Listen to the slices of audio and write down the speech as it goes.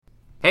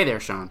Hey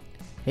there, Sean.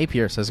 Hey,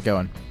 Pierce. How's it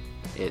going?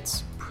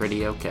 It's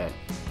pretty okay.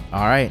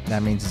 All right.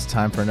 That means it's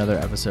time for another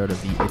episode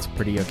of the It's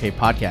Pretty Okay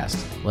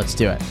podcast. Let's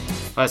do it.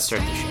 Let's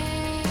start the show.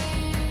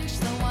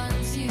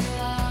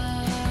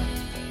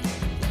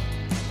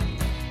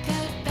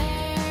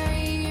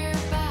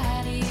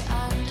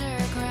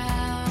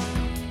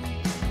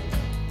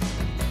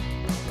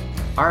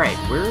 All right,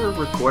 we're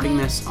recording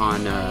this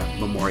on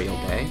Memorial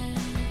Day,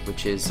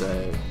 which is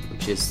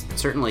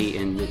certainly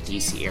in the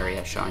DC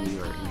area. Sean,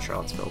 you are in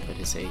Charlottesville, but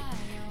it's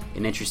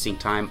an interesting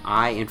time.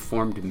 I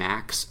informed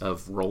Max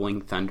of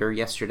Rolling Thunder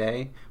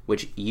yesterday,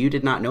 which you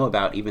did not know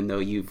about, even though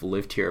you've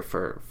lived here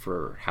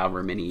for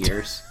however many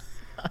years.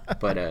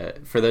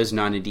 But for those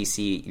not in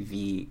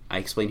DC, I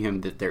explained to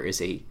him that there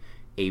is a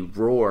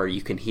roar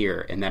you can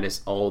hear, and that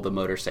is all the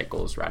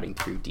motorcycles riding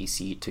through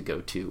DC to go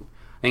to.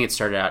 I think it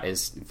started out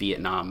as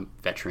Vietnam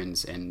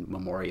veterans and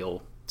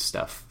memorial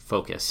stuff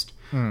focused.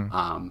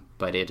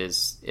 But it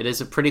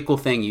is a pretty cool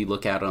thing. You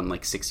look out on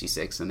like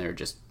 66 and they're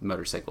just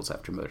motorcycles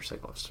after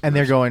motorcycles. And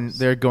they're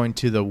going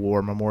to the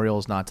war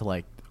memorials, not to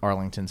like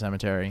Arlington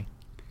Cemetery.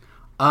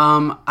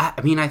 I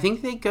mean, I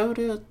think they go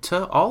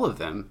to all of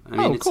them. I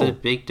mean, it's cool. a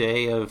big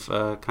day of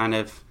kind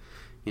of,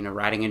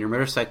 riding on your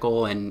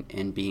motorcycle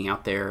and being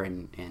out there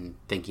and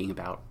thinking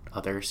about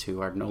others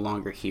who are no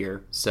longer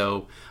here.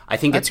 So I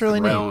think That's it's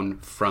really grown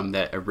neat. from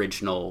the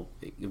original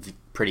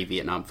pretty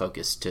Vietnam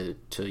focus to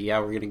yeah,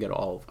 we're going to go to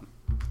all of them.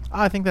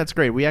 I think that's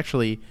great.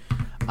 Yesterday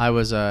I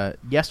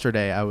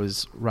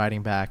was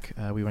riding back.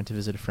 We went to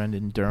visit a friend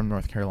in Durham,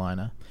 North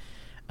Carolina.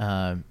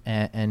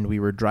 And we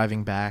were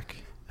driving back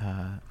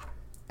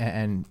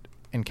and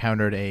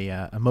encountered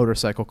a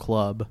motorcycle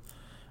club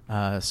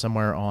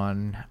somewhere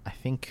on, I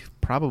think,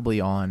 probably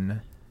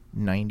on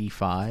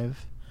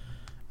 95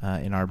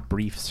 in our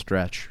brief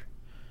stretch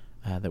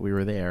that we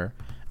were there.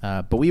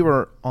 But we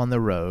were on the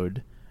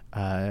road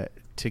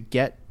to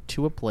get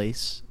to a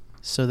place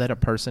so that a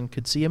person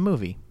could see a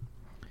movie.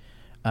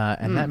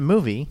 And that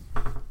movie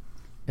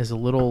is a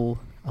little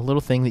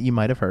thing that you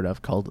might have heard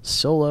of called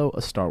Solo: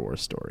 A Star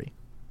Wars Story.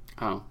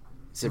 Oh,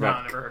 I've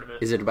never heard of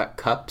it. Is it about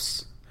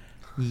cups?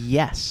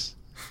 Yes.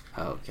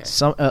 Oh, okay.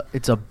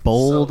 It's a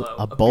bold Solo,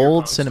 a beer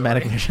bold pong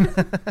cinematic story.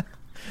 vision.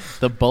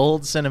 The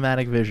bold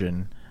cinematic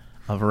vision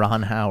of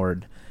Ron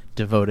Howard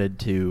devoted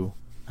to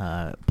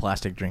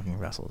plastic drinking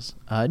vessels.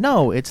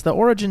 No, it's the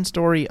origin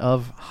story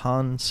of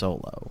Han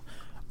Solo.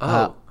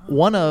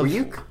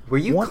 Were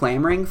you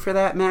clamoring for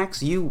that,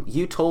 Max?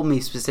 You told me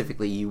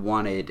specifically you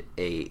wanted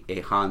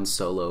a Han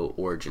Solo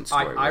origin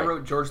story. I right?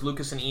 wrote George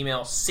Lucas an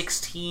email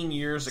 16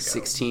 years ago.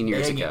 16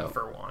 years begging ago.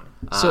 for one.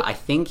 So- I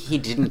think he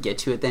didn't get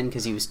to it then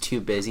because he was too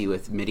busy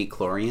with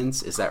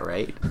midi-chlorians. Is that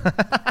right?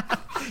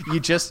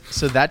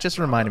 That just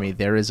reminded me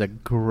there is a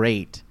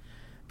great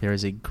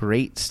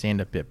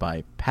stand-up bit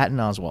by Patton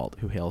Oswalt,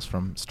 who hails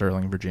from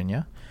Sterling,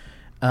 Virginia.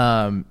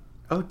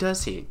 Oh,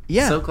 does he?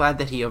 Yeah. So glad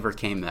that he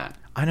overcame that.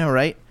 I know,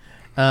 right?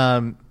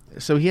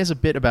 So he has a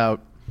bit about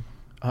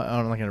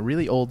on like a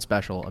really old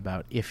special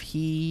about if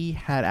he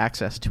had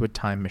access to a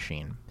time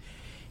machine,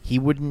 he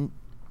wouldn't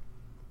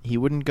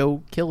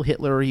go kill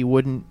Hitler. He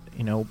wouldn't,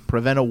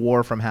 prevent a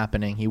war from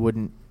happening. He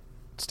wouldn't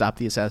stop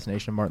the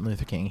assassination of Martin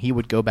Luther King. He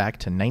would go back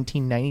to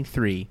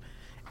 1993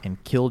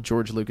 and kill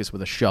George Lucas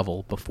with a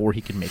shovel before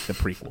he could make the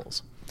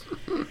prequels.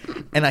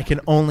 And I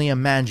can only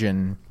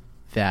imagine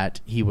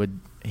that he would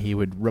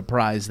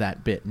reprise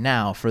that bit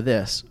now for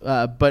this.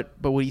 But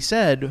what he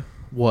said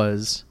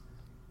was,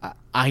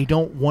 I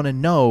don't want to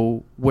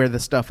know where the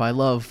stuff I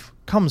love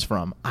comes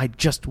from. I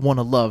just want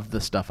to love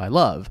the stuff I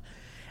love.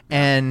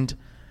 And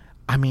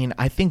I mean,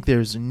 I think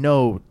there's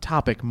no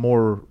topic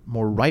more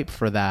ripe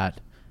for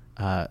that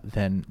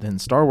than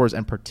Star Wars,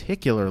 and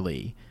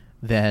particularly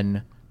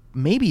than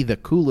maybe the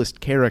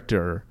coolest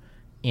character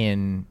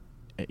in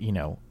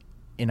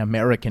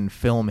American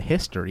film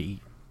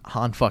history,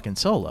 Han fucking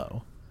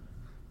Solo.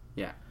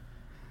 Yeah.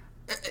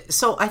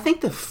 So I think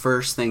the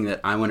first thing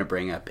that I want to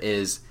bring up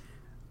is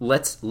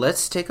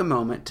let's take a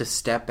moment to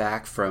step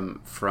back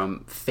from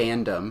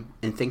fandom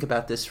and think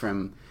about this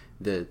from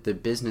the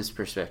business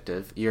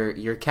perspective.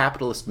 Your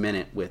capitalist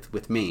minute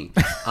with me.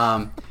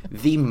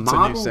 The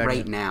model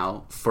right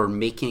now for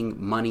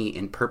making money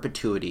in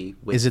perpetuity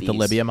with the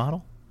Libya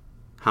model?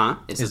 Huh?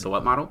 Is it the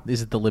what model?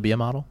 Is it the Libya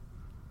model?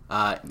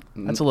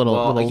 That's a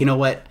little you know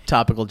what?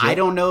 Topical joke. I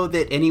don't know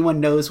that anyone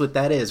knows what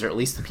that is, or at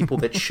least the people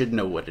that should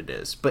know what it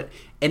is. But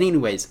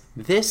anyways,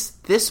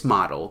 this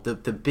model, the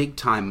big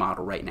time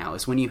model right now,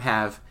 is when you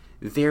have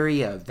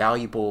very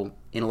valuable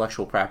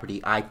intellectual property,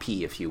 IP,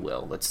 if you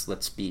will.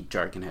 Let's be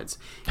jargon heads.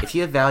 If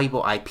you have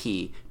valuable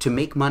IP, to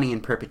make money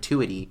in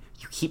perpetuity,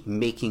 you keep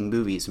making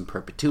movies in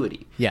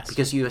perpetuity. Yes.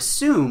 Because you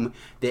assume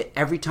that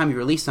every time you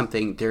release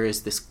something, there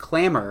is this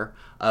clamor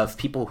of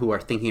people who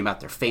are thinking about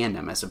their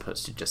fandom as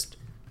opposed to just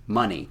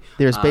money.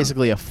 There's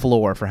basically a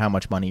floor for how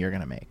much money you're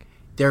going to make.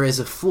 There is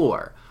a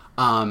floor.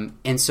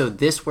 And so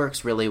this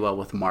works really well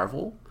with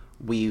Marvel.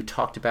 We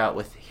talked about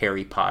with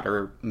Harry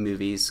Potter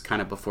movies kind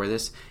of before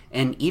this.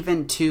 And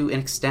even to an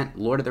extent,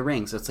 Lord of the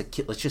Rings. It's like,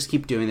 let's just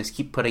keep doing this,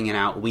 keep putting it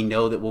out. We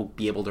know that we'll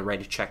be able to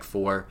write a check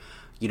for,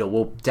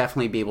 we'll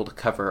definitely be able to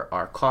cover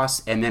our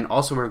costs. And then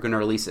also we're going to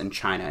release it in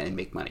China and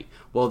make money.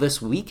 Well,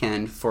 this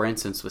weekend, for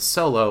instance, with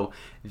Solo,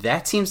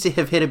 that seems to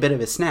have hit a bit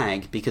of a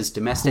snag because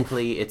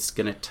domestically it's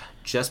going to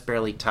just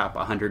barely top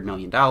 $100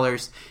 million.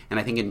 And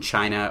I think in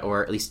China,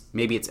 or at least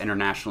maybe it's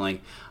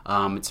internationally,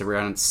 it's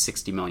around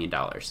 $60 million.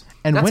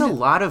 And that's a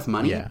lot of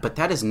money, but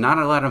that is not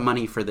a lot of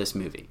money for this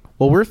movie.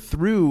 Well, we're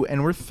through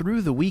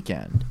the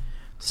weekend.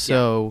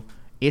 So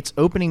its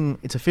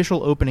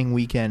official opening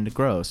weekend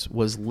gross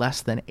was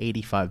less than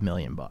 $85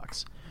 million,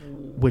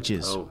 which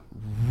is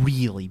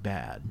really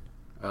bad.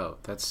 Oh,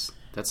 that's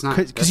not,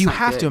 because you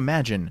have to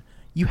imagine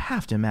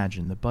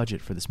the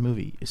budget for this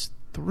movie is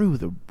through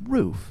the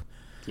roof.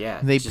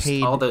 Yeah, they just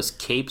paid all those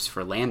capes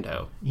for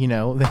Lando.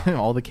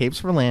 All the capes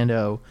for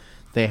Lando.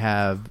 They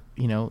have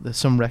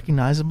some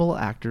recognizable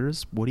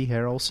actors: Woody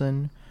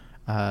Harrelson,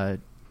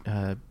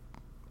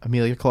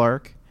 Emilia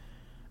Clarke,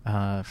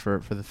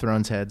 for the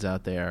Thrones heads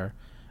out there,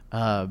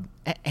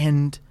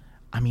 and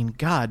I mean,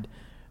 God,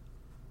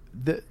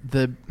 the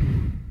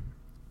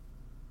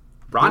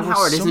Ron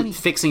Howard isn't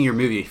fixing your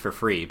movie for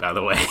free, by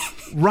the way.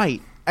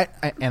 Right.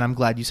 And I'm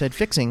glad you said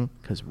fixing,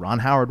 because Ron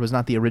Howard was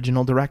not the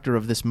original director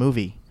of this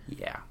movie.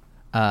 Yeah.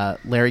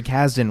 Larry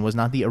Kasdan was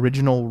not the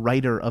original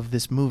writer of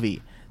this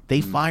movie. They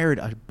fired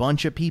a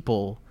bunch of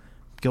people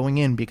going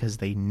in because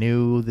they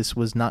knew this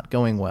was not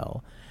going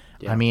well.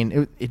 Yeah. I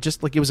mean,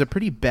 it was a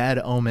pretty bad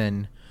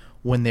omen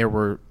when there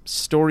were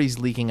stories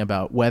leaking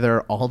about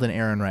whether Alden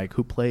Ehrenreich,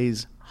 who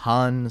plays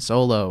Han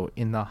Solo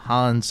in the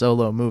Han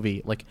Solo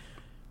movie, like,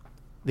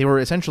 they were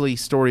essentially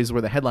stories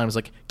where the headline was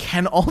like,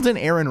 can Alden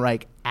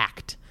Ehrenreich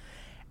act?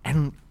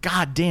 And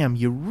goddamn,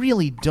 you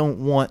really don't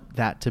want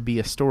that to be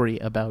a story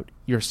about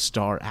your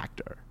star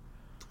actor.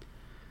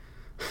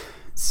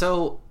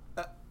 So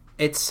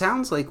it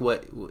sounds like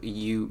what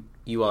you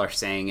all are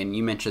saying, and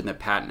you mentioned the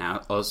Patton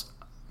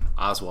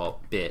Oswalt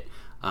bit,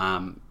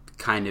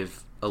 kind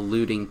of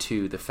alluding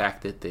to the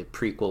fact that the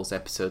prequels,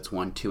 episodes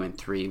 1, 2, and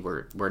 3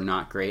 were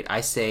not great.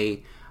 I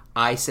say,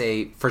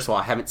 first of all,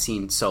 I haven't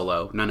seen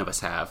Solo. None of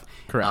us have.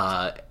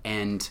 Correct.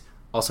 And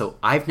also,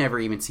 I've never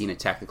even seen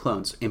Attack of the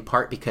Clones, in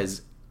part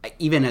because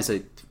even as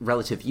a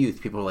relative youth,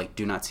 people were like,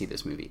 do not see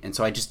this movie. And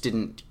so I just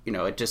didn't,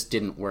 it just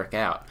didn't work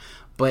out.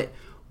 But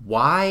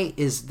why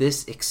is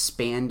this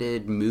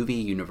expanded movie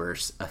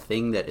universe a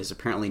thing that is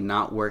apparently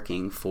not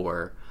working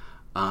for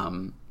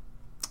the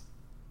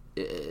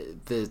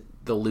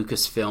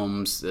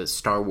Lucasfilms, the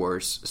Star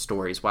Wars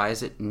stories? Why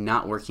is it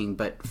not working?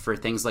 But for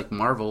things like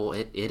Marvel,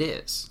 it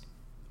is.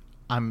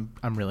 I'm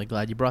really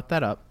glad you brought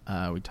that up.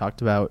 We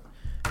talked about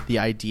the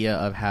idea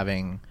of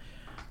having,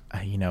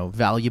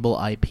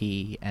 valuable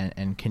IP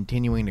and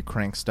continuing to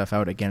crank stuff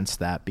out against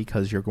that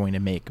because you're going to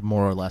make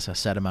more or less a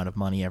set amount of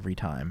money every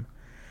time.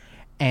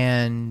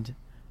 And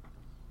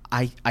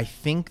I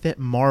think that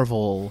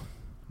Marvel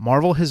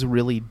has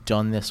really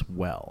done this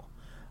well.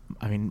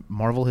 I mean,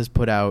 Marvel has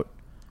put out,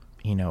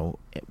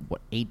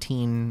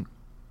 18...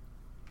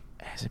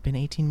 Has it been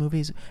 18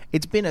 movies?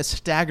 It's been a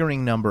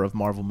staggering number of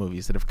Marvel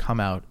movies that have come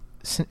out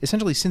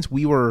essentially since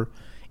we were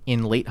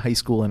in late high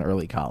school and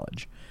early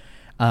college.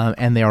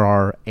 And there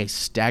are a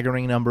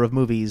staggering number of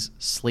movies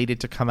slated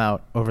to come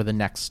out over the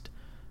next,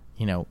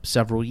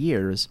 several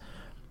years.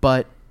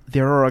 But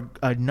there are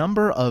a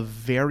number of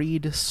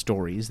varied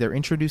stories. They're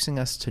introducing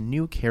us to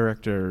new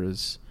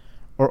characters,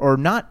 or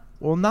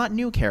not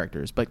new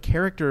characters, but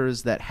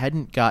characters that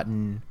hadn't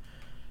gotten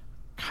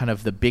kind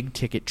of the big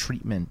ticket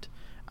treatment.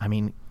 I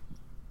mean,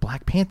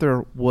 Black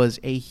Panther was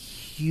a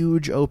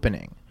huge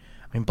opening.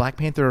 I mean, Black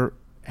Panther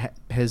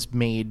has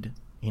made,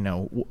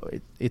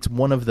 it's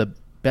one of the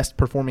best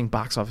performing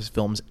box office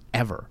films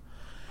ever.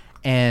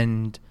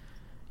 And,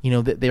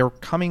 they're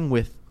coming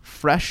with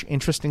fresh,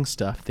 interesting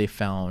stuff. They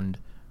found,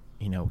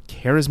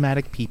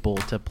 charismatic people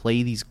to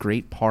play these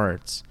great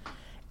parts.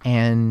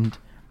 And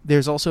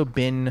there's also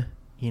been,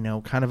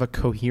 kind of a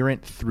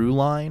coherent through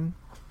line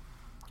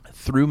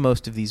through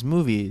most of these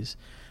movies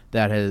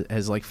that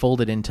has like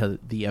folded into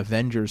the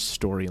Avengers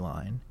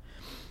storyline.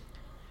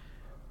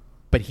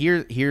 But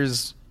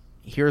here's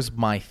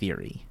my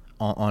theory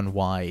on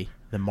why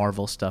the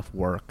Marvel stuff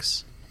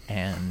works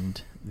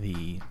and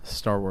the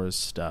Star Wars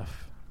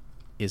stuff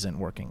isn't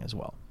working as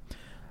well.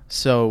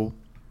 So,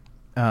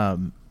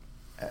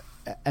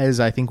 as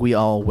I think we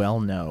all well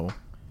know,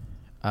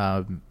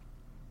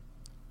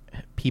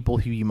 people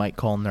who you might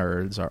call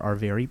nerds are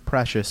very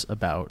precious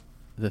about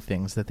the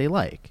things that they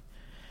like.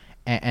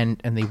 And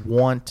they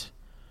want,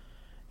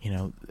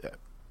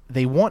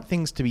 they want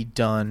things to be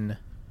done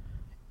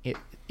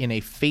in a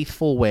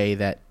faithful way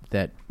that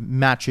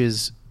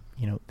matches,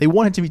 they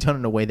want it to be done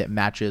in a way that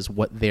matches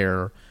what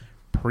their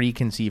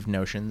preconceived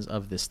notions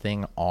of this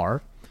thing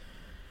are.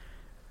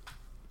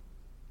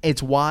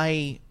 It's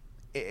why,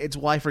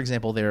 for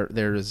example,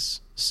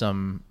 there's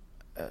some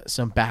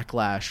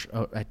backlash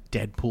at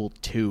Deadpool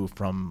 2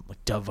 from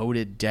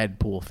devoted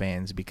Deadpool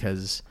fans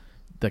because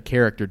the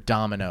character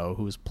Domino,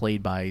 who's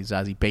played by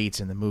Zazie Bates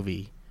in the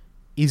movie,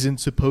 isn't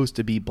supposed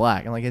to be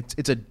black, and like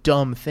it's a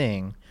dumb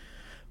thing,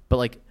 but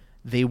like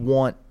they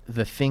want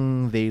the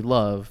thing they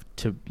love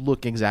to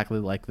look exactly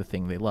like the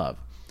thing they love.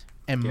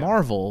 And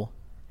Marvel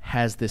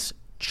has this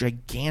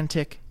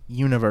gigantic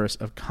universe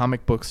of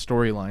comic book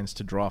storylines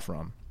to draw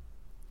from.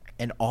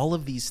 And all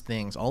of these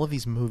things, all of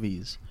these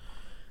movies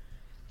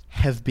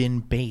have been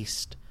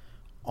based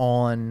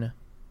on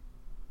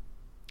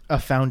a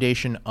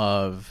foundation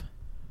of,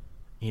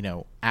 you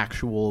know,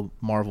 actual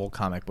Marvel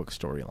comic book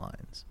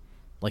storylines.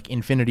 Like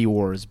Infinity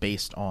War is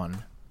based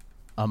on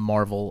a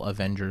Marvel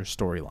Avengers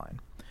storyline.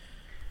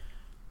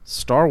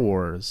 Star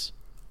Wars,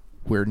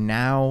 we're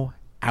now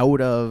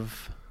out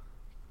of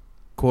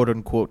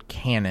quote-unquote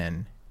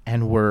canon,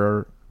 and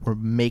we're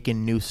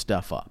making new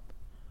stuff up.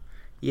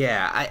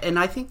 Yeah,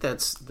 I think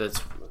that's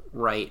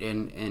right.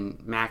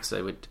 And Max,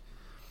 I would...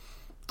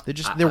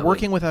 They're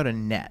working without a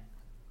net.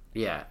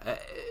 Yeah,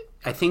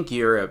 I think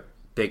you're a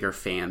bigger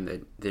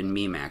fan than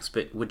me, Max,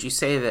 but would you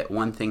say that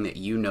one thing that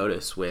you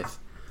notice with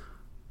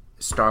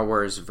Star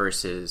Wars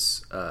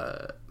versus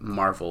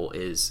Marvel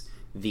is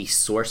the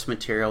source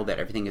material that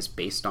everything is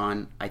based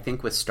on? I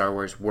think with Star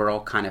Wars, we're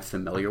all kind of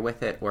familiar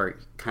with it, or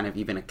kind of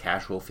even a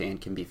casual fan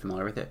can be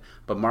familiar with it.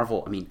 But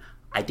Marvel, I mean,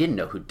 I didn't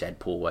know who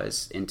Deadpool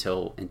was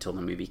until the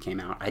movie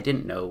came out. I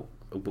didn't know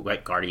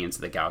what Guardians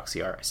of the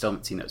Galaxy are. I still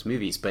haven't seen those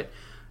movies, but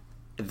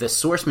the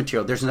source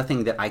material, there's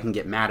nothing that I can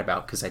get mad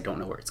about because I don't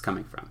know where it's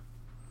coming from.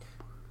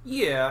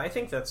 Yeah, I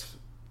think that's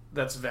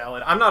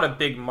valid. I'm not a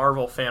big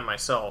Marvel fan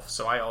myself,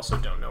 so I also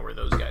don't know where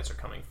those guys are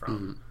coming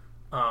from.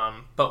 Mm-hmm.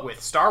 But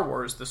with Star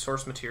Wars, the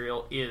source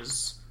material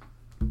is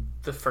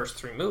the first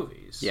 3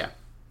 movies. Yeah.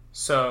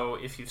 So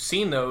if you've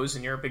seen those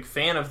and you're a big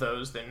fan of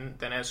those, then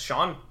as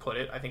Sean put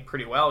it, I think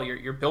pretty well,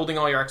 you're building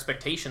all your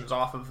expectations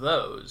off of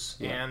those.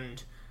 Yeah.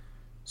 And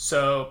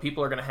so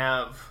people are going to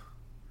have,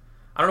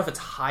 I don't know if it's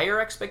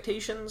higher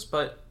expectations,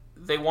 but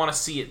they want to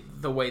see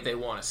it the way they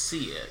want to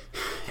see it,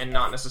 and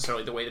not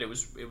necessarily the way that it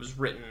was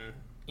written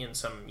in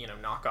some, you know,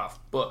 knockoff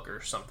book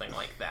or something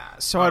like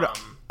that. So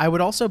I would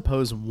also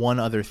pose one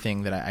other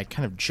thing that I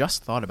kind of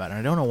just thought about, and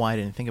I don't know why I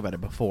didn't think about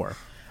it before.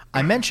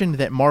 I mentioned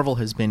that Marvel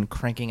has been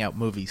cranking out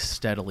movies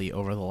steadily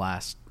over the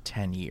last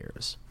 10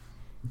 years.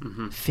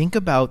 Mm-hmm. Think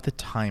about the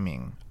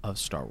timing of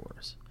Star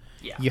Wars.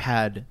 Yeah. You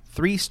had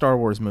 3 Star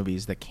Wars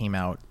movies that came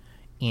out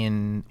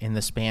in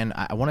the span,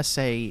 I want to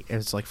say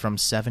it's like from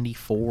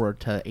 74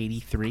 to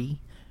 83.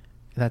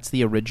 That's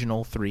the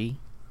original 3.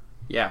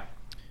 Yeah.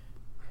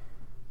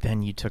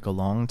 Then you took a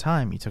long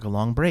time. You took a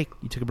long break.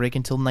 You took a break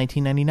until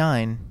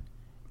 1999,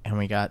 and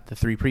we got the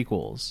 3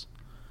 prequels.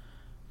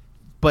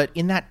 But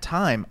in that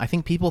time, I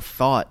think people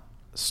thought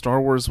Star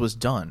Wars was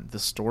done. The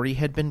story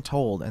had been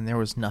told, and there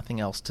was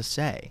nothing else to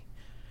say.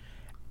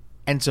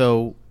 And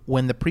so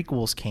when the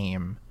prequels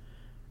came,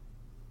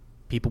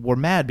 people were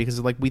mad because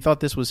like we thought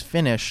this was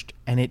finished,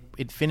 and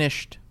it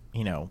finished,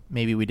 you know,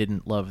 maybe we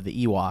didn't love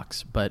the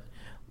Ewoks, but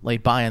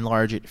like by and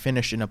large it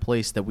finished in a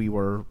place that we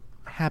were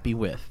happy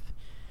with.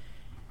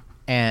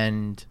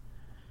 And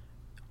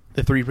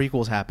the 3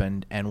 prequels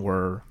happened and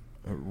were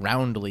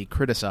roundly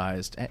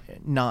criticized,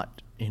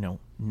 not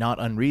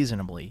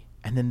unreasonably.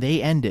 And then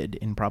they ended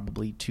in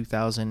probably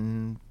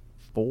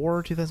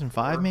 2004,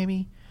 2005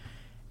 maybe.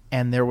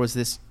 And there was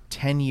this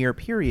 10-year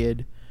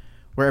period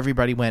where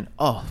everybody went,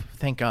 oh,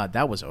 thank God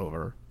that was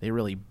over. They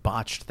really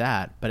botched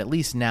that. But at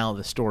least now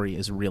the story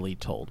is really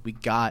told. We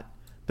got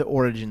the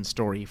origin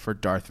story for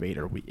Darth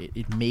Vader.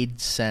 It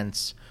made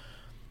sense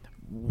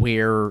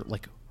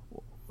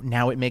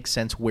now it makes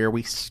sense where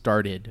we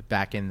started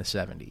back in the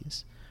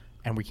 70s.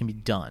 And we can be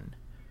done.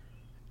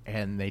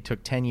 And they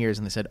took 10 years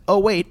and they said, oh,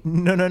 wait,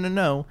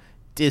 no.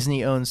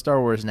 Disney owns Star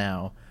Wars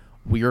now.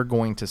 We are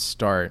going to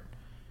start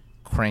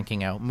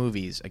cranking out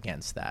movies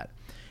against that.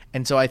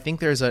 And so I think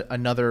there's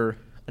another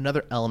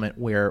element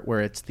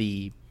where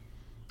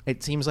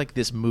it seems like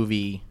this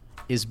movie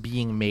is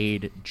being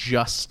made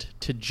just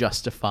to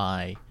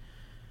justify,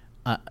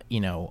 a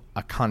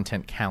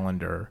content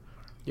calendar,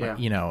 Yeah.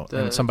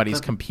 in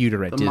somebody's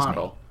computer at the Disney.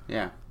 Model.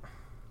 Yeah.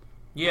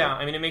 Yeah,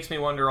 I mean, it makes me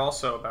wonder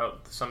also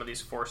about some of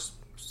these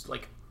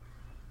like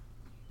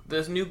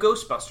the new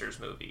Ghostbusters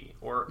movie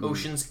or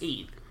Ocean's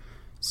 8.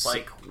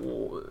 Like,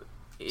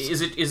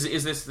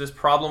 is this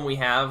problem we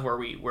have where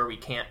we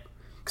can't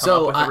come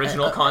up with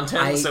original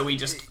content, so we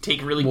just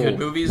take really good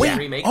movies and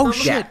remake them?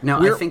 Yeah, no,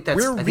 I think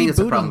that's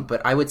a problem.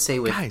 But I would say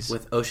Guys.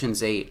 with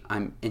Ocean's 8,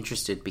 I'm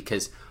interested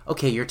because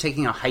okay, you're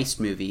taking a heist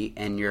movie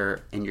and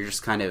you're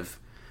just kind of,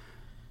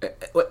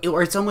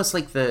 or it's almost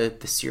like the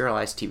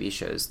serialized TV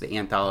shows, the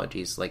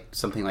anthologies, like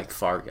something like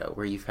Fargo,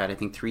 where you've had I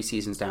think 3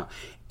 seasons now,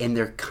 and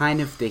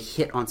they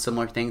hit on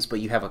similar things, but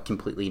you have a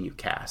completely new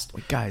cast.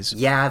 Wait, guys,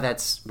 yeah,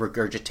 that's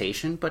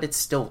regurgitation, but it's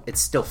still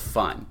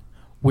fun.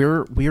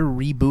 We're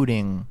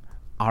rebooting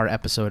our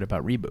episode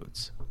about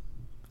reboots.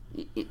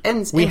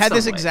 We had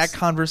this exact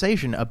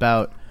conversation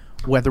about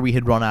whether we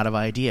had run out of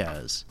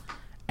ideas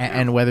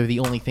and whether the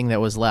only thing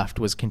that was left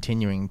was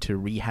continuing to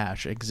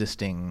rehash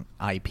existing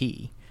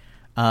IP.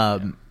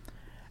 I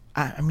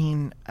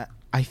mean,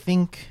 I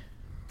think,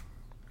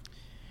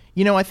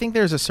 I think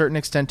there's a certain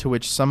extent to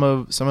which some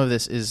of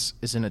this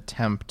is an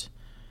attempt,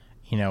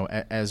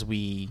 as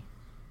we.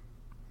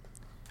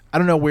 I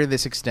don't know where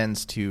this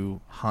extends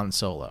to Han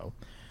Solo,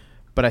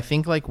 but I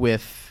think like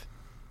with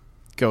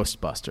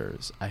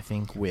Ghostbusters, I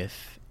think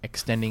with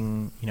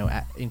extending,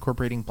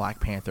 incorporating Black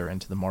Panther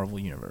into the Marvel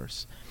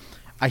Universe,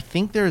 I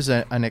think there's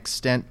an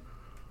extent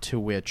to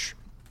which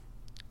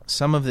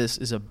some of this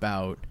is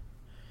about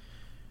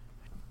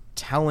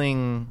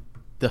telling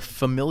the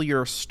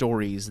familiar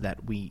stories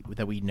that we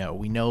know.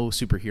 We know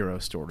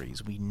superhero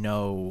stories. We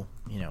know,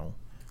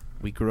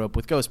 we grew up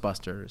with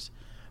Ghostbusters,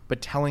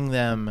 but telling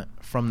them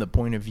from the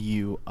point of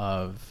view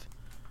of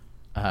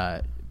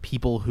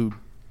people who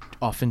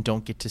often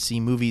don't get to see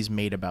movies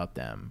made about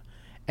them.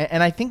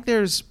 And I think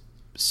there's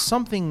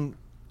something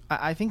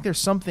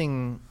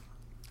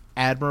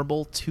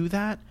admirable to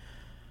that.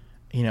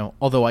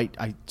 Although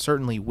I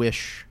certainly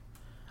wish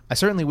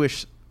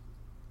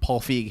Paul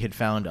Feig had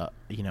found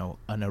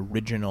an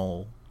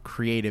original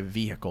creative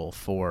vehicle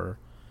for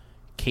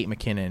Kate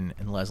McKinnon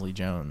and Leslie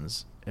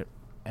Jones,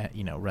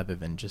 rather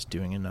than just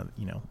doing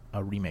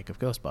a remake of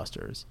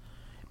Ghostbusters.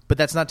 But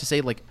that's not to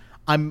say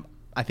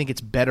I think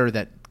it's better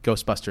that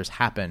Ghostbusters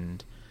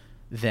happened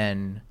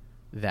than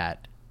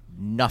that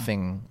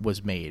nothing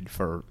was made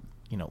for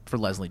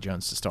Leslie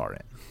Jones to star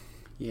in.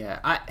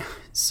 Yeah,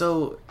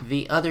 so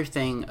the other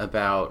thing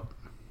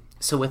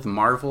with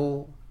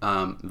Marvel,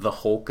 the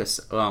Hulk is,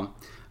 I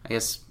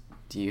guess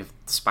you have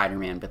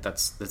Spider-Man, but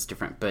that's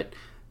different. But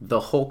the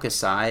Hulk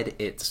aside,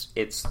 it's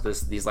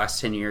these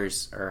last 10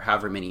 years or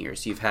however many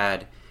years you've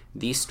had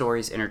these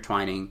stories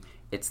intertwining.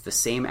 It's the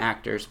same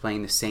actors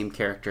playing the same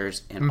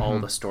characters, and all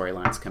the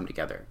storylines come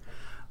together.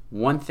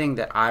 One thing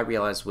that I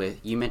realized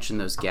you mentioned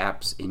those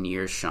gaps in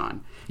years,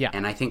 Sean. Yeah.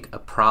 And I think a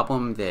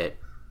problem that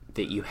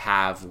you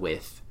have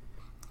with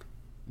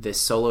this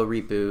Solo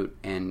reboot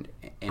and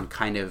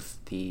kind of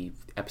the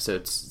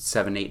episodes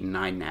 7, 8, and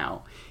 9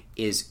 now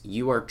is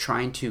you are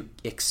trying to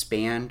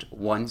expand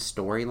one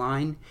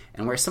storyline,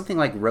 and where something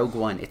like Rogue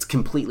One, it's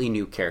completely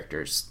new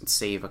characters,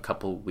 save a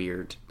couple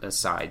weird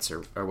asides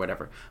or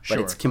whatever. But Sure.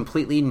 it's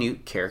completely new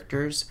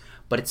characters,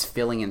 but it's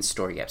filling in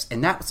story gaps.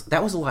 And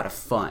that was a lot of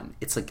fun.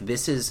 It's like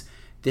this is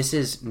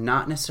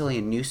not necessarily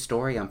a new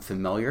story. I'm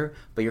familiar,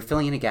 but you're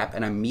filling in a gap,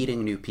 and I'm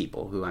meeting new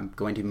people who I'm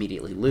going to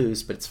immediately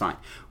lose, but it's fine.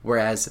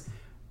 Whereas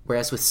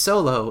with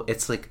Solo,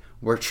 it's like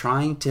we're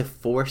trying to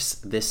force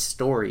this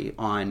story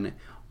on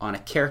a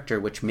character,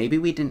 which maybe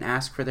we didn't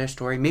ask for their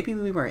story, maybe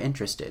we were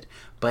interested,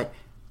 but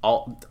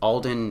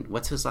Alden,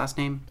 what's his last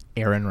name?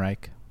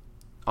 Ehrenreich.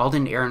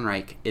 Alden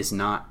Ehrenreich is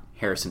not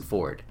Harrison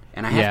Ford,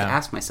 and I have to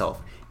ask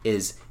myself: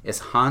 is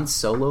Han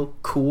Solo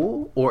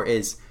cool, or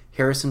is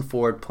Harrison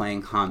Ford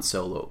playing Han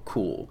Solo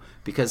cool?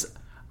 Because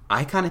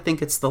I kind of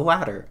think it's the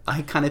latter.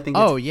 I kind of think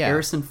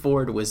Harrison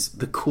Ford was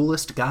the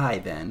coolest guy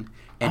then,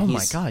 and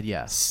he's my God,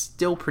 yes,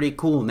 still pretty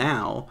cool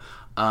now.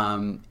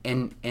 And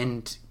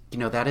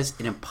that is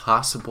an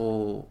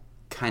impossible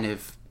kind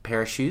of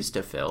pair of shoes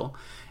to fill,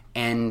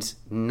 and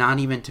not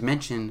even to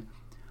mention,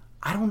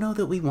 I don't know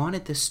that we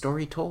wanted this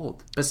story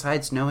told.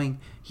 Besides knowing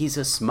he's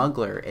a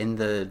smuggler and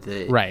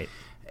the right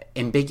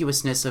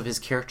ambiguousness of his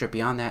character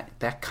beyond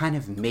that kind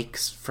of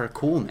makes for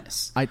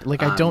coolness. I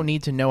don't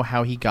need to know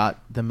how he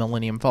got the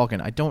Millennium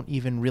Falcon. I don't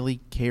even really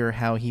care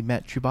how he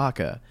met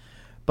Chewbacca.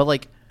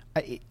 But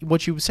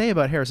what you say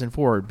about Harrison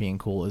Ford being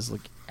cool is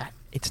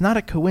it's not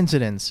a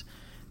coincidence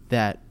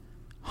that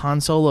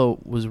Han Solo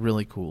was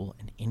really cool,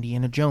 and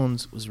Indiana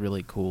Jones was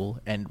really cool,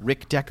 and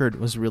Rick Deckard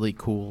was really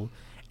cool,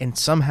 and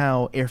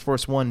somehow Air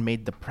Force One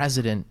made the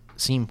president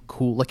seem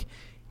cool.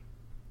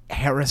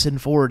 Harrison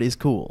Ford is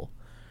cool.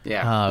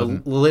 Yeah,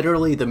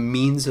 literally the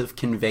means of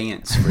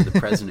conveyance for the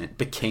president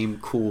became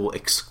cool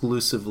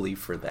exclusively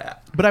for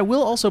that. But I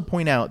will also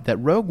point out that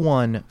Rogue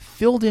One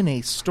filled in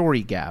a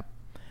story gap,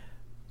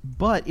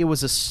 but it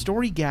was a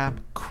story gap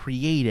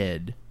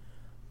created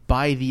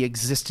by the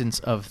existence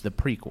of the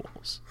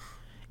prequels.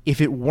 If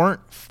it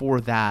weren't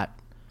for that,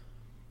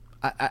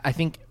 I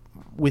think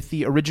with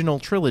the original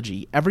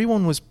trilogy,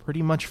 everyone was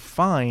pretty much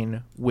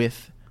fine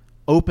with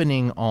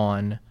opening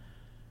on,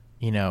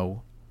 we've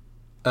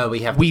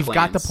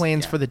got the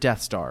plans for the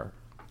Death Star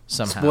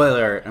somehow.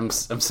 Spoiler, I'm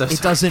so sorry.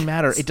 It doesn't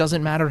matter. It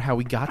doesn't matter how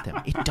we got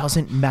them. It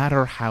doesn't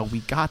matter how we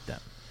got them.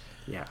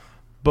 Yeah.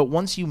 But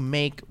once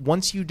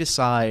you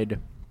decide,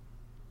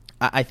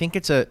 I think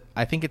it's a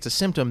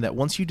symptom that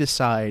once you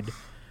decide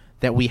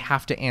that we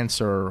have to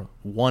answer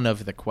one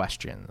of the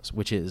questions,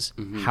 which is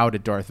how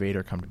did Darth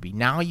Vader come to be?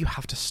 Now you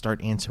have to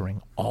start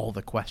answering all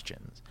the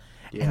questions.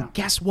 Yeah. And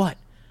guess what?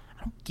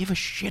 I don't give a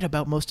shit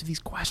about most of these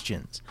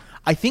questions.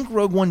 I think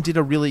Rogue One did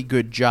a really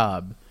good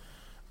job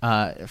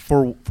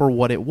for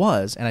what it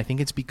was, and I think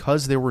it's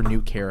because there were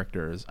new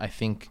characters. I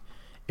think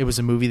it was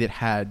a movie that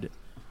had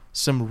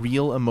some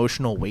real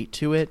emotional weight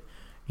to it.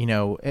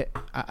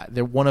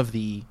 One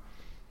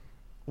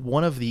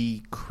of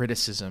the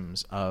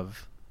criticisms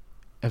of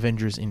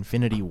Avengers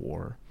Infinity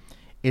War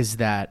is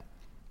that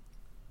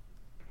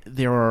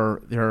there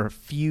are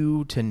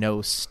few to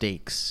no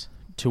stakes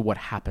to what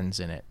happens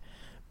in it.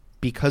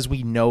 because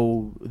we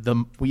know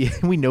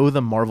we know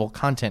the Marvel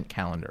content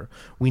calendar.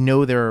 We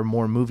know there are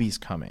more movies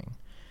coming.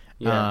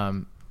 Yeah.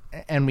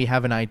 And we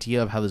have an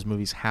idea of how those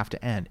movies have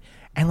to end.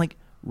 And like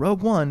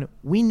Rogue One,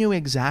 we knew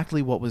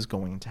exactly what was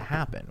going to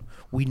happen.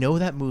 We know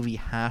that movie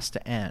has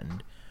to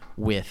end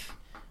with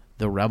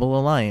the Rebel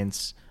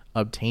Alliance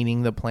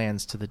obtaining the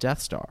plans to the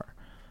Death Star.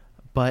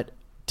 But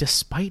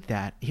despite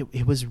that,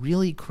 it was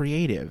really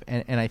creative.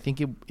 And I think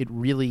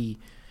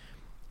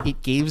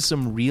it gave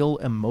some real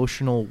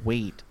emotional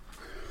weight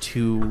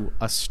to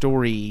a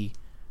story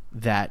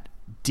that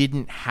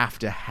didn't have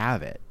to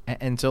have it.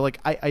 And so like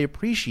I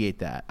appreciate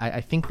that.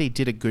 I think they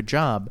did a good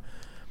job,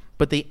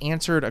 but they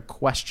answered a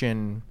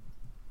question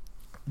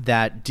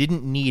that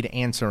didn't need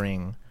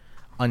answering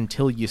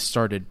until you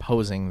started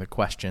posing the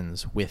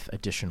questions with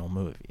additional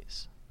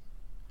movies.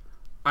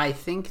 I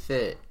think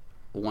that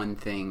one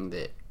thing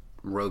that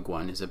Rogue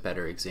One is a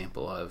better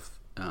example of,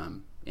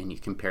 and you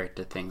compare it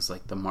to things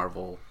like the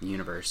Marvel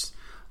Universe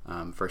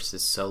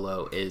versus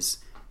Solo, is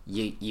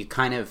you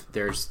kind of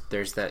there's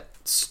that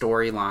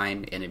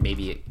storyline, and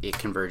it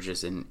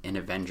converges in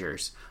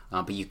Avengers,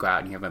 but you go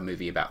out and you have a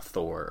movie about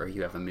Thor, or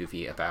you have a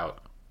movie about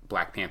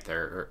Black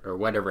Panther, or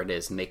whatever it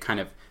is, and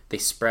they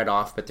spread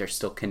off, but they're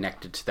still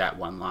connected to that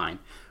one line.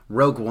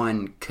 Rogue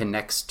One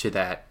connects to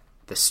the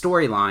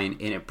storyline,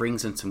 and it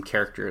brings in some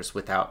characters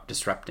without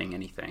disrupting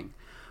anything.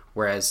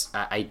 Whereas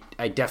I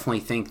definitely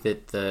think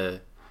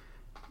that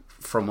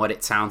from what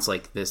it sounds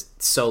like, this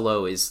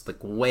Solo is like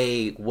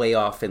way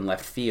off in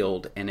left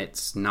field, and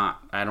it's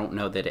not. I don't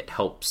know that it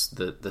helps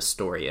the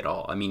story at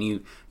all. I mean,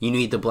 you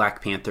need the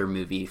Black Panther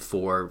movie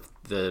for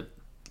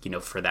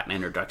for that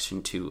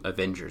introduction to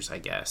Avengers, I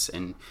guess,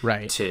 and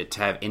right. to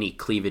have any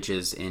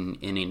cleavages in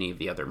any of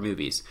the other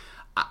movies.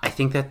 I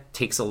think that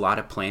takes a lot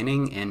of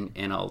planning and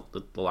a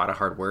lot of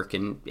hard work.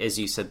 And as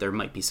you said, there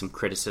might be some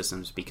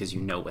criticisms because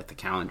you know what the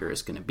calendar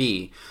is going to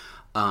be.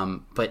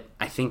 But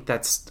I think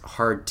that's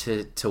hard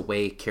to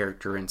weigh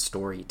character and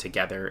story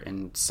together.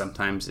 And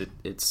sometimes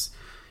it's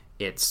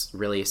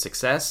really a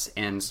success,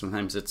 and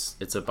sometimes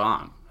it's a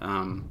bomb.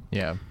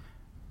 Yeah.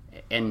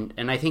 And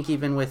I think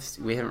even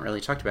we haven't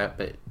really talked about it,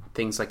 but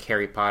things like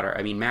Harry Potter.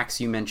 I mean, Max,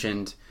 you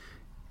mentioned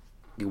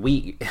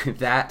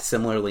that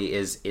similarly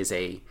is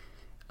a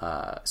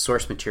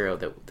source material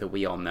that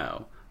we all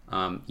know.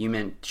 You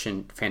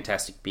mentioned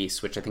Fantastic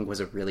Beasts, which I think was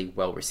a really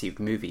well-received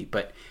movie,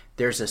 but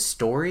there's a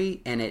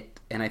story in it,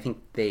 and I think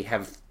they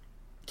have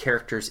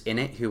characters in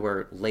it who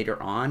are later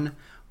on,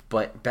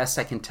 but best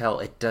I can tell,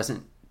 it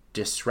doesn't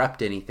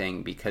disrupt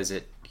anything because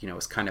it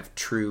is kind of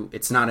true.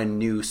 It's not a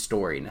new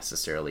story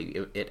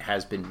necessarily. It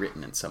has been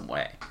written in some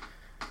way.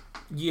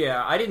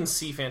 Yeah, I didn't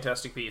see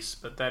Fantastic Beasts,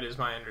 but that is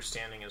my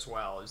understanding as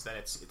well, is that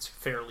it's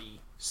fairly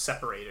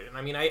separated. And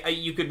I mean,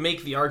 you could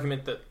make the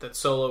argument that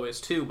Solo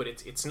is too, but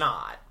it's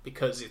not,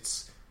 because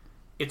it's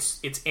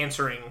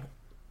answering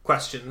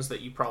questions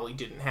that you probably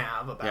didn't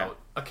have about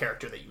a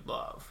character that you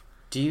love.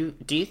 Do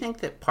you think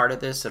that part of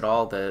this at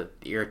all, the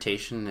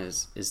irritation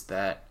is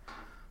that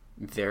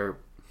they're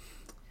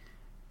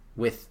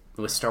with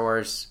Star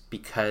Wars,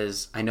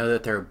 because I know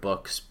that there are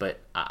books, but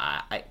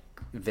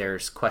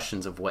there's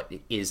questions of what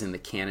is in the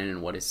canon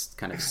and what is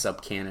kind of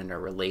sub-canon or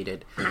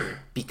related.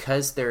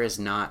 Because there is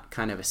not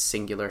kind of a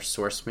singular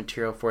source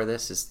material for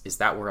this, is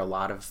that where a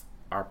lot of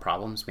our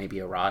problems maybe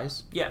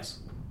arise? Yes.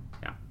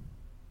 Yeah.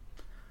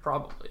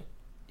 Probably.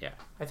 Yeah.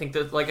 I think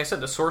that, like I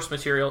said, the source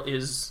material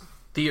is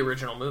the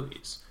original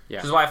movies. Yeah.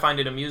 Which is why I find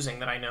it amusing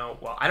that I know,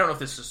 well, I don't know if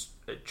this is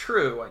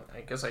true,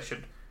 I guess I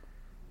should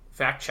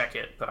fact check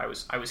it, but I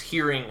was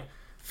hearing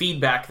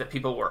feedback that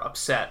people were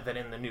upset that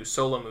in the new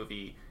Solo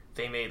movie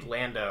they made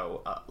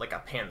Lando like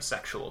a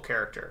pansexual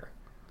character.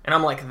 And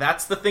I'm like,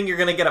 that's the thing you're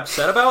going to get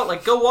upset about?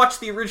 Like, go watch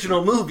the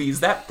original movies.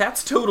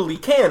 That's totally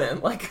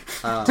canon. Like,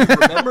 do you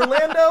remember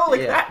Lando?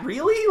 Like, that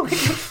really? Like,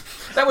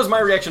 that was my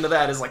reaction to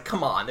that, is like,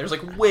 come on. There's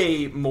like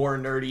way more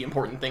nerdy,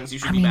 important things you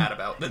should be mad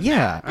about than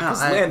that.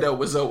 Because Lando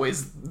was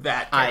always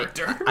that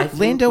character.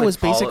 Lando was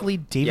basically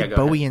David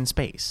Bowie in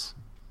space.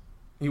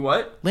 He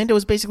what? Lando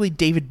was basically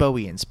David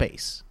Bowie in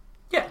space.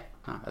 Yeah.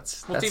 Oh,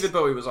 that's David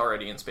Bowie was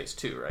already in space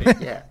too,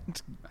 right? Yeah.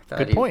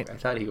 Good point. I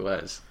thought he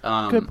was.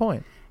 Good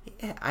point.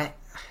 Yeah,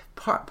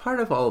 part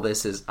of all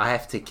this is I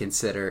have to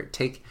consider,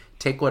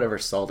 take whatever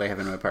salt I have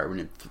in my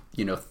apartment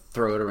and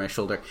throw it over my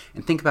shoulder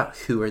and think about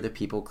who are the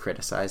people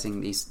criticizing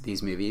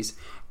these movies,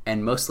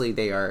 and mostly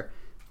they are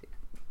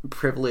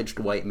privileged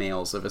white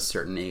males of a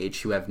certain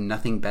age who have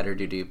nothing better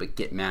to do but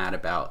get mad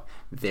about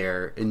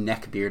their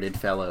neck-bearded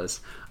fellows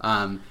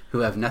who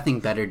have nothing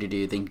better to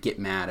do than get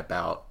mad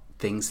about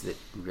things that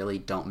really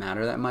don't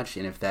matter that much.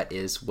 And if that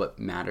is what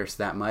matters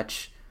that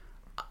much,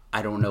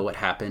 I don't know what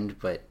happened,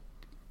 but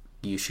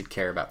you should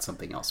care about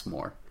something else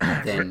more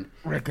than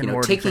Rick and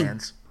Morty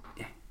fans.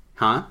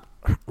 Huh?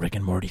 Rick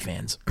and Morty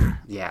fans.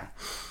 Yeah.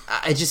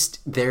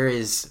 There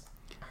is,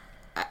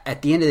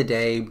 at the end of the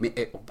day,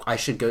 I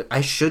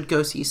should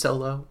go see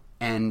Solo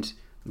and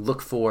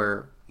look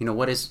for,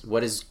 what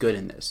is good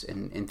in this,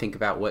 and think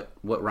about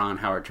what Ron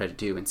Howard tried to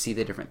do, and see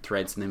the different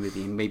threads in the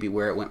movie and maybe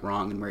where it went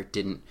wrong and where it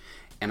didn't.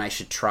 I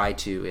should try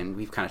to, and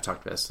we've kind of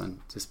talked about this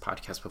on this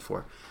podcast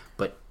before,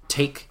 but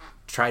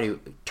try to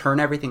turn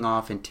everything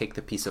off and take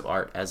the piece of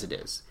art as it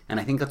is. And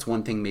I think that's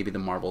one thing maybe the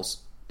Marvel's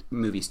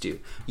movies do.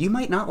 You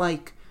might not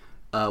like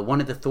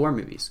one of the Thor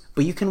movies,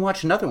 but you can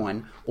watch another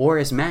one, or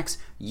as Max,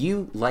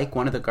 you like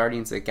one of the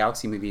Guardians of the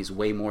Galaxy movies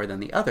way more than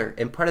the other,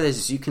 and part of this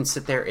is you can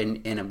sit there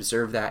and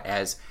observe that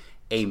as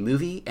a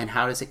movie, and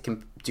how does it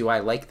do I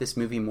like this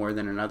movie more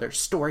than another,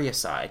 story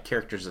aside,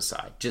 characters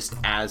aside, just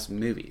as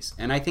movies.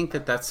 And I think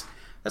that's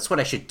what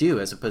I should do,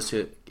 as opposed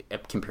to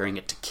comparing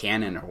it to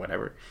canon or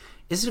whatever.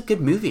 Is it a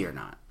good movie or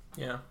not?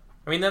 Yeah.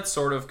 I mean, that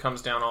sort of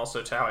comes down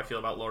also to how I feel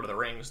about Lord of the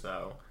Rings,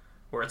 though,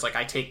 where it's like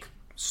I take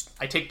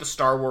the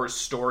Star Wars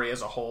story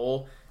as a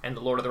whole and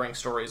the Lord of the Rings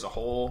story as a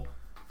whole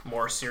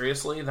more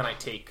seriously than I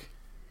take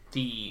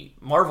the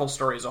Marvel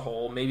story as a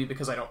whole, maybe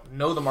because I don't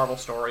know the Marvel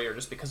story, or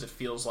just because it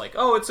feels like,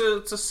 oh, it's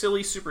a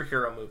silly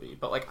superhero movie.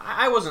 But like,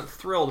 I wasn't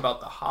thrilled about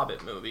the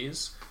Hobbit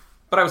movies,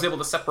 but I was able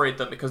to separate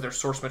them because their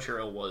source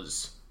material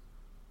was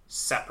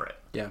separate.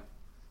 Yeah.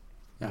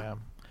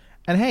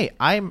 And hey,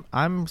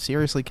 I'm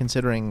seriously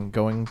considering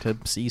going to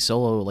see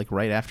Solo like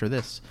right after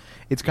this.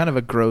 It's kind of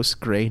a gross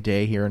gray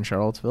day here in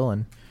Charlottesville,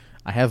 and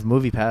I have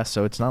Movie Pass,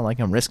 so it's not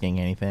like I'm risking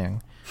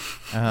anything.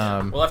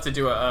 We'll have to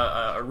do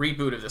a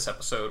reboot of this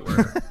episode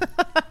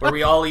where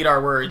we all eat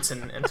our words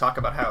and talk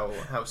about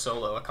how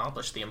Solo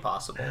accomplished the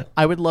impossible.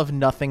 I would love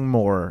nothing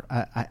more.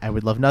 I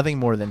would love nothing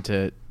more than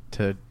to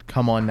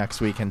come on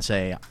next week and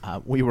say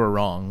we were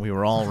wrong. We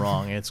were all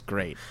wrong. It's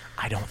great.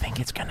 I don't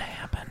think it's gonna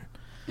happen.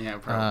 Yeah,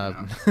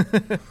 probably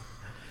not.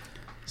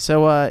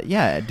 So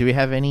do we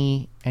have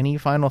any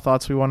final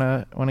thoughts we want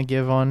to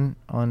give on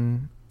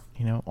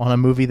a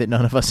movie that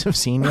none of us have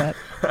seen yet?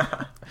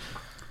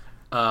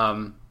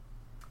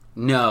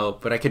 No,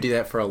 but I could do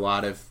that for a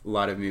lot of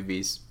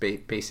movies.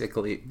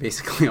 Basically,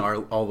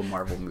 all the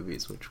Marvel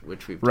movies,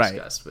 which we've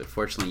discussed. But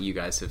fortunately, you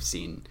guys have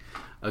seen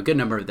a good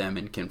number of them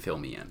and can fill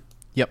me in.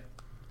 Yep.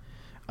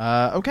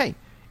 Okay.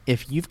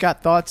 If you've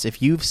got thoughts,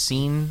 if you've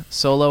seen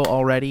Solo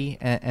already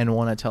and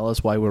want to tell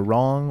us why we're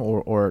wrong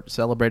or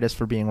celebrate us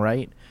for being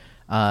right,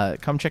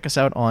 come check us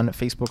out on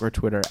Facebook or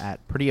Twitter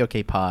at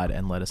PrettyOKPod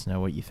and let us know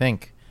what you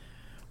think.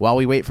 While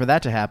we wait for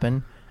that to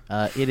happen,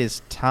 it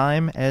is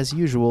time, as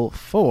usual,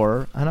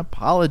 for an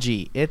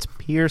apology. It's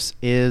Pierce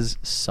is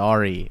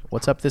sorry.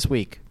 What's up this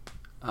week?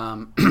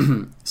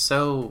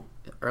 So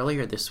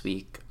earlier this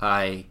week,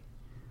 my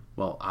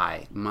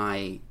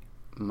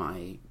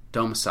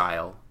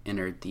domicile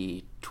entered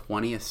the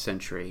 20th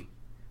century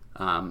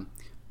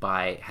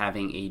by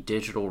having a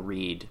digital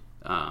read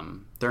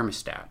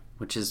thermostat,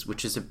 which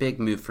is a big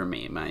move for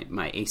me.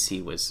 My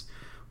AC was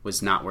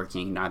not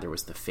working, neither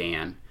was the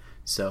fan,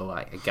 so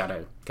I got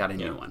a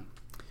new one.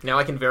 Now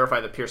I can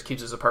verify that Pierce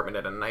keeps his apartment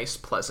at a nice,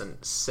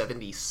 pleasant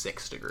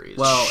 76 degrees.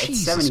 Well, Jesus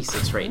it's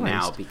 76 right Christ.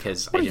 now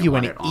because What I are didn't you,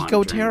 want an it on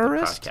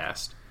eco-terrorist? during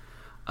the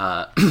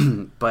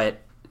podcast.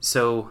 But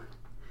so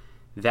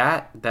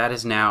that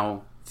is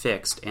now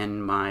fixed,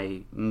 and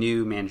my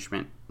new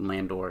management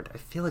landlord, I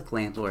feel like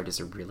landlord is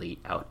a really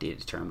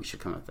outdated term, we should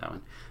come up with that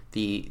one.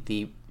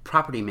 The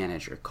property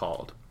manager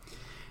called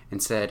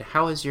and said,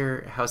 how's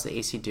the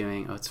AC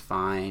doing? Oh, it's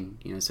fine.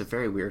 It's a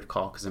very weird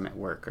call because I'm at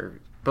work,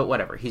 but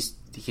whatever. He's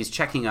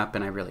checking up,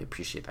 and I really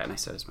appreciate that, and I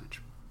said as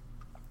much.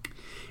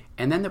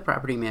 And then the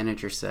property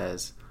manager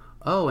says,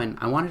 oh, and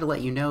I wanted to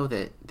let you know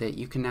that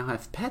you can now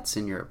have pets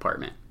in your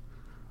apartment.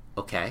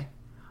 Okay.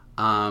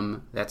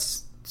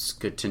 That's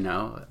good to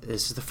know.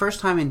 This is the first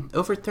time in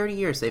over 30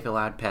 years they've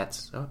allowed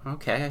pets. Oh,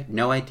 okay. I had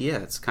no idea.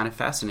 It's kind of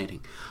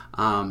fascinating.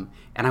 And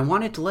I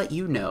wanted to let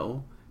you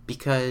know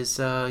because,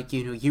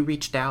 you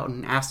reached out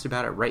and asked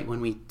about it right when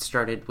we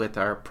started with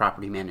our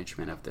property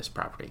management of this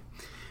property.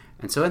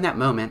 And so in that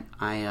moment,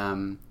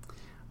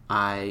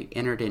 I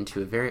entered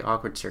into a very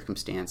awkward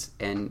circumstance,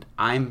 and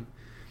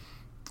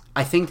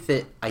I think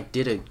that I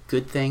did a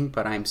good thing,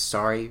 but I'm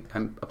sorry.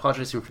 I'm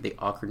apologizing for the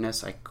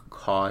awkwardness I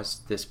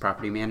caused this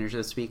property manager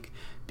this week,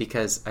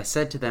 because I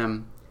said to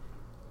them,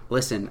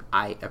 listen,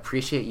 I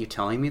appreciate you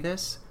telling me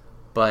this,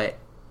 but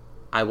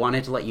I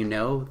wanted to let you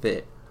know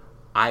that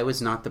I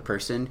was not the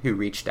person who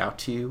reached out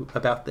to you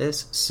about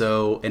this.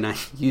 So, and I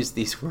used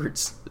these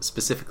words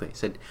specifically. I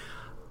said,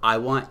 I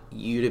want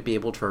you to be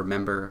able to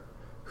remember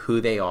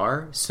who they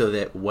are so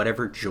that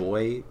whatever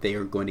joy they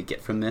are going to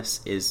get from this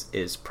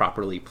is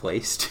properly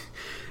placed.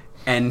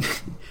 And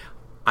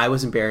I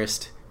was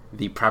embarrassed.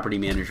 The property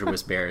manager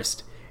was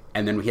embarrassed.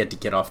 And then we had to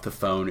get off the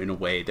phone in a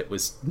way that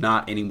was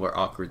not any more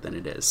awkward than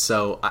it is.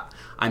 So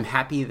I'm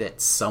happy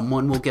that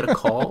someone will get a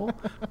call,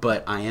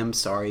 but I am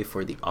sorry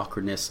for the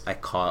awkwardness I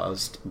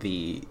caused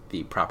the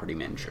property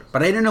manager.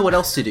 But I didn't know what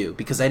else to do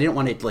because I didn't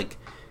want to,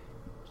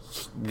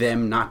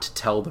 them not to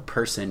tell the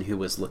person who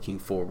was looking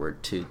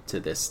forward to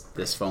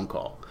this phone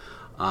call.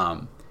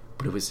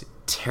 But it was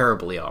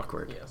terribly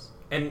awkward. Yes.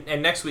 And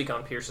next week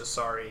on Pierce is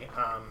Sorry,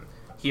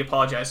 he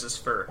apologizes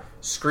for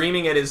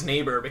screaming at his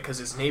neighbor because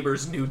his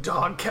neighbor's new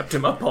dog kept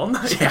him up all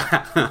night.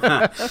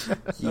 Yeah,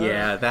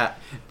 yeah,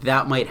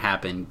 that might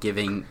happen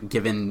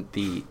given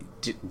the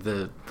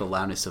the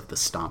loudness of the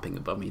stomping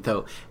above me,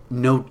 though.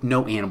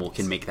 No animal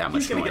can make that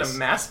much He's gonna noise. get a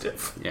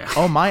mastiff. Yeah.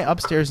 Oh, my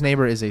upstairs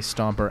neighbor is a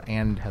stomper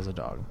and has a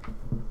dog.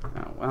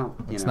 Oh, well,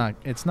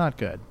 It's not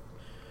good.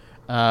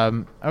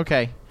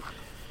 Okay.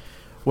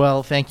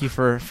 Well, thank you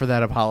for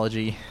that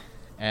apology,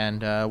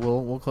 and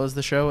we'll close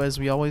the show as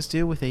we always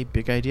do with a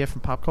big idea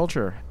from pop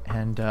culture.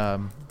 And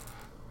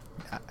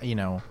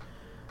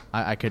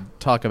I could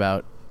talk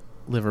about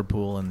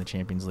Liverpool in the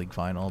Champions League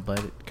final, but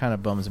it kind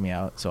of bums me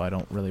out, so I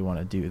don't really want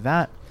to do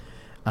that.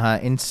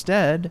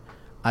 Instead,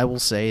 I will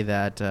say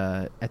that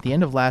at the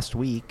end of last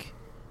week,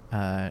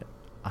 I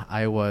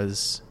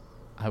was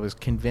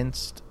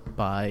convinced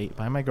by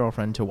my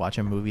girlfriend to watch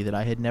a movie that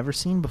I had never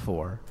seen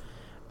before.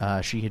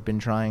 She had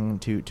been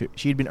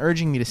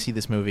urging me to see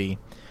this movie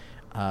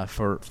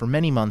for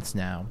many months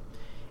now.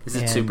 Is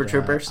it Super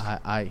Troopers?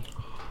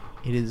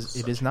 It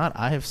is not.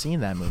 I have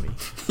seen that movie.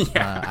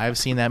 Yeah. I have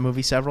seen that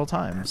movie several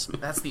times.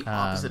 That's the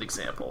opposite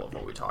example of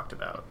what we talked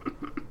about.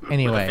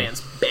 Anyway, where the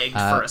fans begged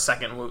for a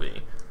second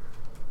movie.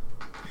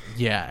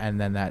 Yeah,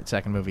 and then that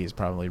second movie is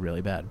probably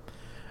really bad.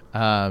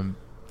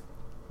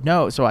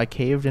 No, so I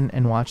caved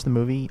and watched the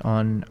movie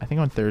on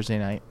Thursday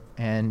night,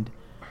 and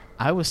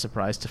I was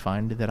surprised to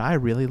find that I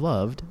really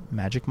loved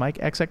Magic Mike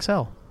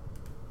XXL.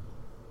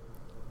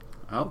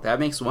 Oh, that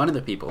makes one of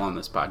the people on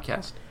this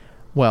podcast.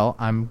 Well,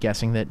 I'm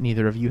guessing that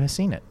neither of you has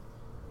seen it.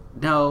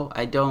 No,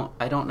 I don't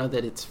know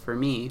that it's for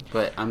me,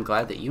 but I'm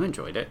glad that you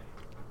enjoyed it.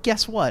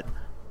 Guess what?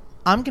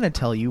 I'm going to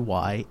tell you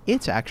why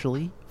it's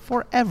actually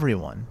for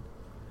everyone.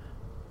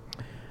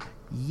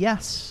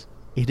 Yes,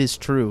 it is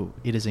true.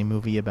 It is a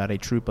movie about a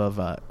troupe of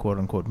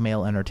quote-unquote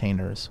male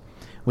entertainers,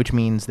 which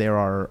means there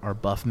are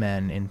buff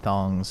men in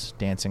thongs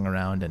dancing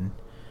around, and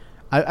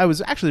I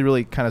was actually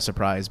really kind of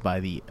surprised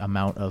by the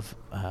amount of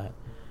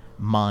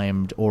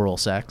mimed oral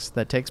sex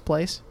that takes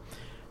place.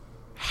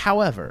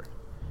 However,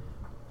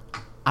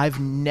 I've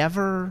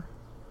never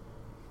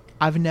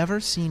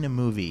seen a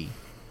movie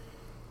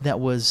that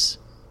was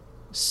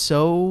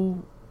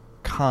so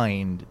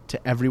kind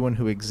to everyone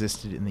who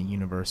existed in the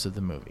universe of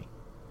the movie.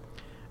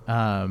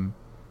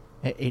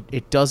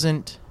 It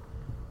doesn't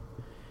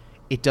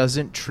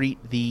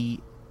treat the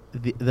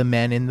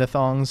men in the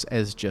thongs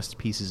as just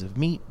pieces of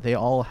meat. They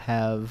all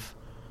have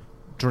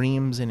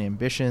dreams and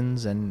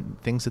ambitions and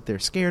things that they're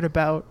scared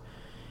about.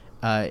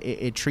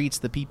 It treats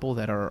the people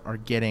that are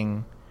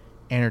getting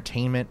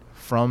entertainment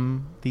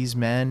from these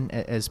men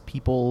as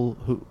people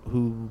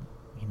who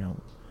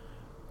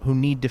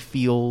need to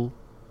feel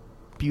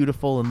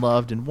beautiful and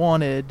loved and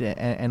wanted,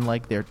 and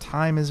like their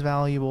time is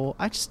valuable.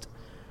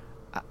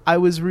 I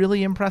was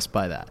really impressed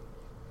by that.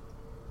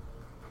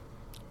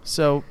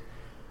 So,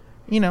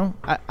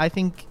 I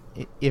think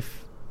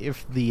if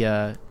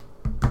the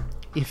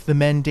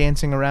men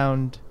dancing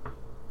around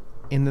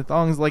in the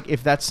thongs, like,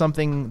 if that's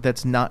something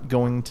that's not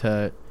going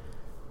to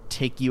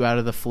take you out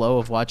of the flow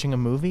of watching a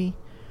movie,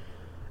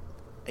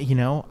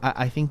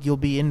 I think you'll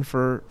be in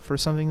for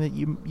something that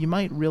you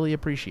might really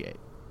appreciate.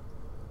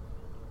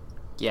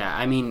 Yeah,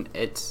 I mean,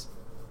 it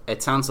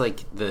sounds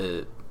like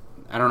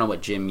I don't know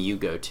what gym you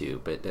go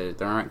to, but there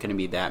aren't going to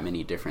be that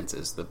many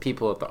differences. The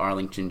people at the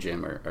Arlington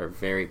gym are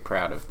very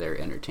proud of their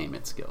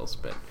entertainment skills,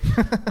 but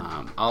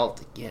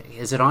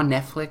is it on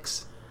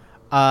Netflix?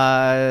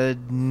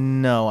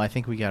 No, I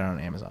think we got it on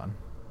Amazon.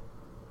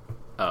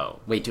 Oh,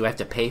 wait, do I have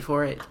to pay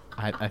for it?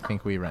 I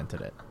think we rented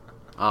it.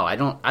 Oh, I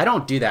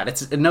don't do that.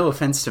 It's no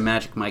offense to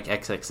Magic Mike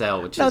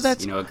XXL, which is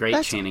a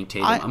great Channing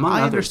Tatum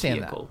among other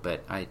vehicle,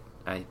 but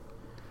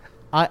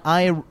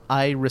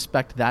I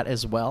respect that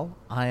as well.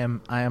 I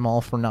am all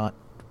for not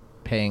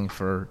paying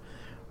for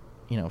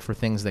for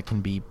things that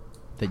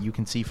you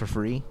can see for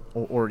free,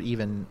 or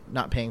even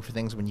not paying for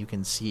things when you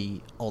can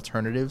see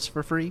alternatives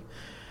for free.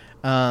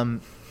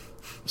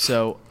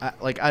 So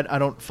I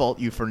don't fault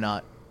you for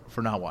not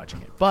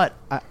watching it, but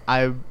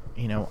I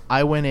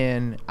went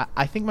in.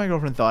 I think my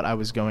girlfriend thought I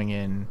was going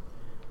in,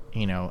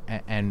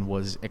 and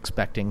was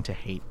expecting to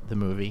hate the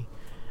movie.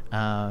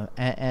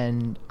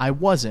 And I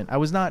wasn't. I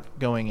was not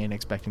going in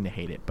expecting to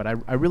hate it, but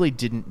I really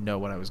didn't know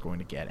what I was going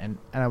to get, and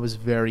I was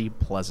very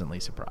pleasantly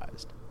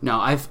surprised. No,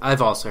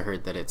 I've also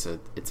heard that it's a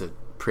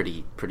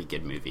pretty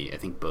good movie. I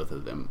think both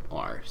of them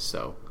are.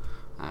 So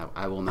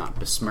I will not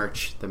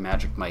besmirch the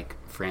Magic Mike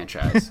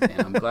franchise,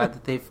 and I'm glad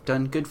that they've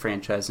done good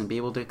franchise and be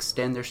able to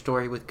extend their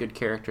story with good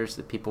characters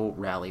that people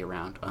rally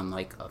around,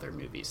 unlike other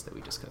movies that we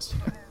discussed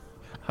today.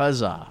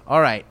 Huzzah! All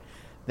right.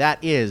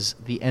 That is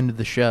the end of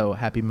the show.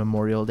 Happy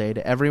Memorial Day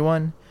to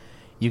everyone.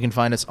 You can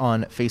find us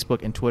on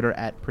Facebook and Twitter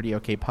at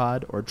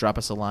PrettyOKPod, or drop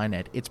us a line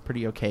at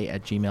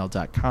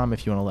itsprettyoK@gmail.com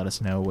if you want to let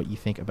us know what you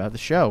think about the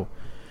show.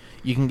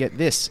 You can get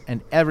this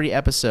and every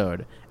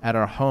episode at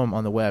our home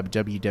on the web,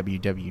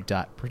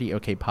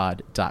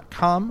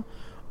 www.prettyokpod.com,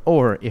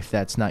 or if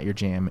that's not your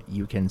jam,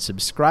 you can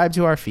subscribe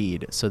to our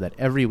feed so that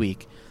every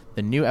week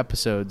the new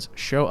episodes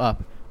show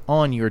up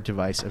on your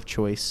device of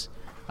choice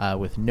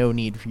with no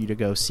need for you to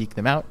go seek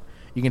them out.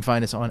 You can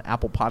find us on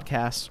Apple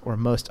Podcasts or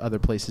most other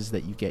places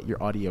that you get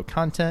your audio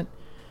content.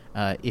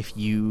 If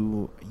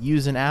you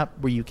use an app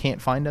where you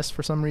can't find us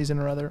for some reason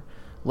or other,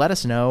 let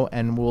us know,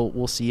 and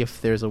we'll see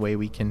if there's a way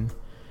we can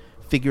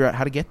figure out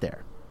how to get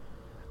there.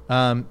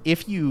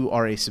 If you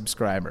are a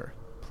subscriber,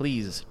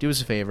 please do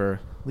us a favor,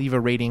 leave a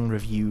rating,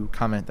 review,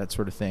 comment, that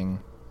sort of thing.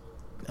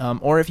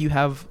 Or if you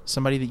have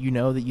somebody that you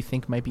know that you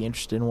think might be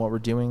interested in what we're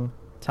doing,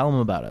 tell them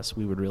about us.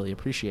 We would really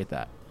appreciate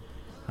that.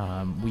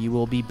 We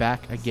will be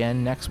back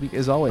again next week,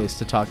 as always,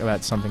 to talk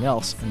about something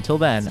else. Until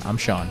then, I'm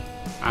Sean.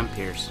 I'm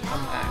Pierce.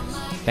 I'm Max.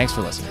 Thanks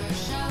for listening.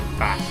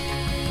 Bye.